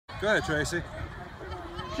Go ahead, Tracy.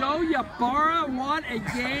 Joe Ybarra, what a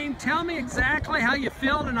game. Tell me exactly how you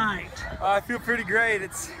feel tonight. I feel pretty great.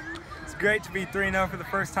 It's great to be 3-0 for the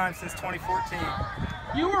first time since 2014.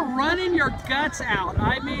 You were running your guts out.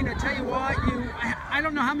 I mean, I tell you what, I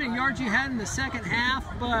don't know how many yards you had in the second half,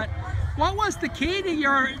 but what was the key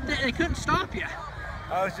to they couldn't stop you?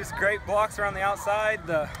 It was just great blocks around the outside.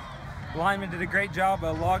 The lineman did a great job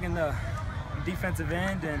of logging the defensive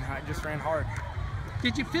end, and I just ran hard.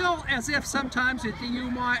 Did you feel as if sometimes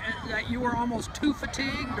that you were almost too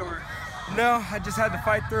fatigued, or? No, I just had to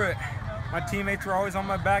fight through it. My teammates were always on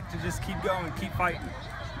my back to just keep going, keep fighting,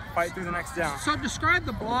 fight through the next down. So describe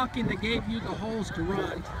the blocking that gave you the holes to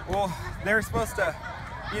run. Well, they were supposed to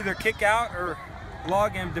either kick out or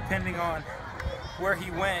log him depending on where he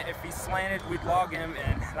went. If he slanted, we'd log him,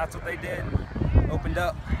 and that's what they did. Opened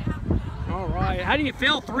up. All right. How do you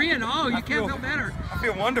feel? 3-0. You can't feel better. I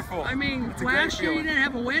feel wonderful. I mean, last year you didn't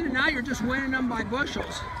have a win, and now you're just winning them by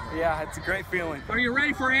bushels. Yeah, it's a great feeling. Are you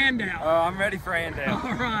ready for Andale? I'm ready for Andale.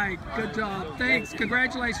 All right. Good job. Thanks.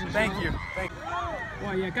 Congratulations. Thank Joe. you. Thank you.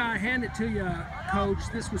 Well, you got to hand it to you, Coach.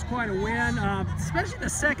 This was quite a win, especially the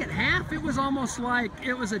second half. It was almost like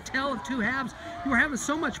it was a tale of two halves. You were having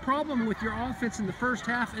so much problem with your offense in the first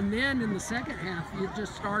half, and then in the second half, you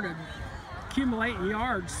just started accumulating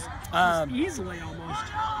yards easily almost.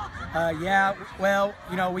 Yeah, well,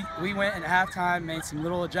 you know, we went at halftime, made some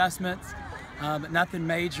little adjustments, but nothing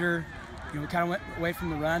major. You know, we kind of went away from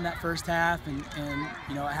the run that first half, and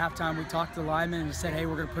you know, at halftime we talked to the linemen and said, hey,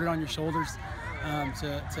 we're going to put it on your shoulders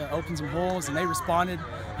to open some holes, and they responded.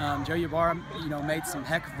 Joe Ybarra, you know, made some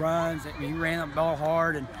heck of runs. He ran the ball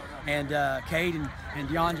hard, and Cade and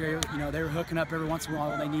DeAndre, you know, they were hooking up every once in a while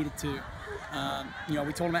when they needed to. You know,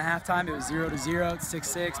 we told them at halftime it was 0-0, it's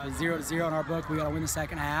 6-6, but 0-0 in our book. We got to win the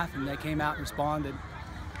second half, and they came out and responded.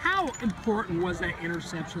 How important was that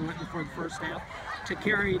interception right before the first half to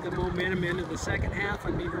carry the momentum into the second half?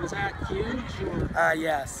 I mean, was that huge? Or?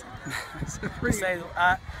 Yes.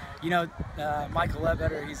 You know, Michael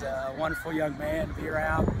Ledbetter, he's a wonderful young man to be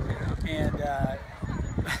around, and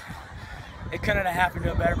it couldn't have happened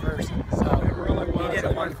to a better person. So it really was. He did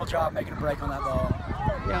a wonderful job making a break on that ball.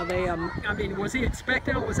 Yeah, I mean, was he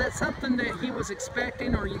expecting it? Was that something that he was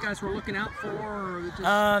expecting, or you guys were looking out for? Or just,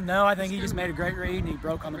 no, I think he just made a great read and he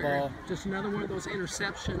broke on the ball. Just another one of those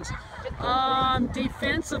interceptions.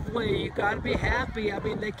 Defensively, you got to be happy. I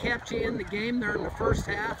mean, they kept you in the game there in the first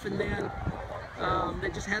half, and then they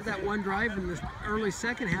just had that one drive in the early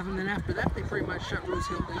second half, and then after that, they pretty much shut Rose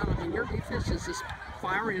Hill down. I mean, your defense is just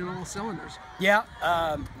firing on all cylinders. Yeah.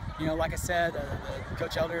 You know, like I said,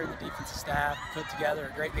 Coach Elder and the defensive staff put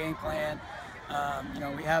together a great game plan. You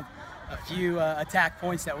know, we have a few attack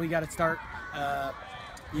points that we got to start,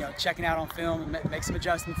 you know, checking out on film and make some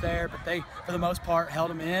adjustments there. But they, for the most part,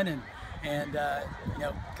 held them in and you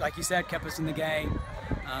know, like you said, kept us in the game.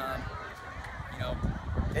 You know,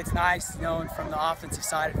 it's nice knowing from the offensive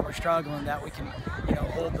side if we're struggling that we can, you know,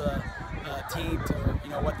 hold the team to, you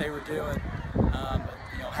know, what they were doing. But,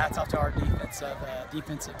 you know, hats off to our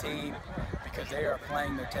defensive team because they are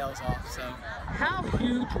playing their tails off. So, how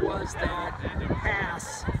huge was that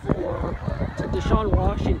pass to Deshaun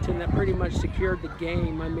Washington that pretty much secured the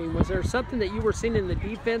game? I mean, was there something that you were seeing in the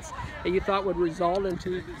defense that you thought would result in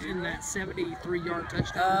that 73-yard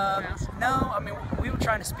touchdown pass? No, I mean, we were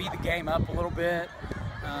trying to speed the game up a little bit,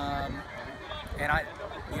 and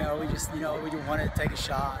you know, we just wanted to take a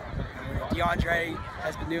shot. DeAndre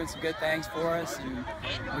has been doing some good things for us, and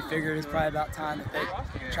we figured it's probably about time that they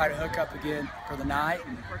try to hook up again for the night.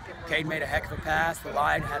 And Cade made a heck of a pass. The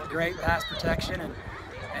line had great pass protection, and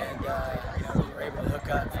you know, we were able to hook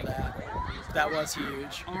up for that. That was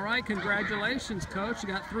huge. All right, congratulations, Coach. You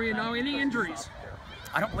got 3-0. Any injuries?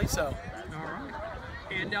 I don't believe so. All right.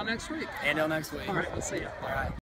 And down next week. And down next week. All right, we'll see you. All right.